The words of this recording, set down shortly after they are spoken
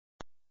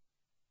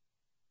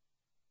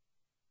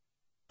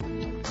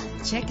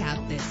Check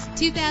out this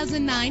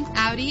 2009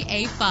 Audi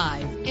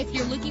A5. If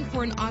you're looking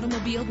for an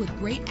automobile with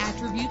great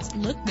attributes,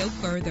 look no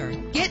further.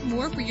 Get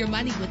more for your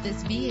money with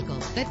this vehicle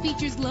that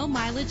features low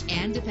mileage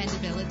and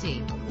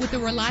dependability. With a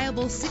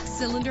reliable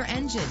 6-cylinder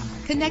engine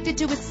connected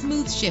to a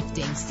smooth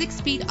shifting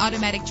 6-speed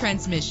automatic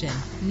transmission.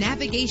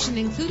 Navigation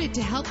included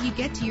to help you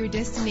get to your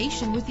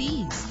destination with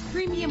ease.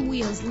 Premium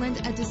wheels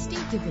lend a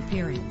distinctive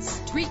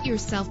appearance. Treat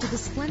yourself to the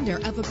splendor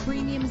of a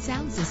premium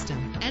sound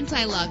system.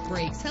 Anti-lock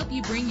brakes help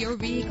you bring your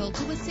vehicle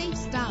to a safe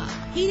stop.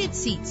 Heated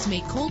seats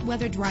make cold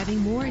weather driving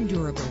more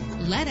endurable.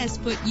 Let us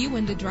put you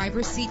in the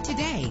driver's seat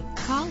today.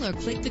 Call or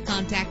click to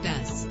contact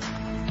us.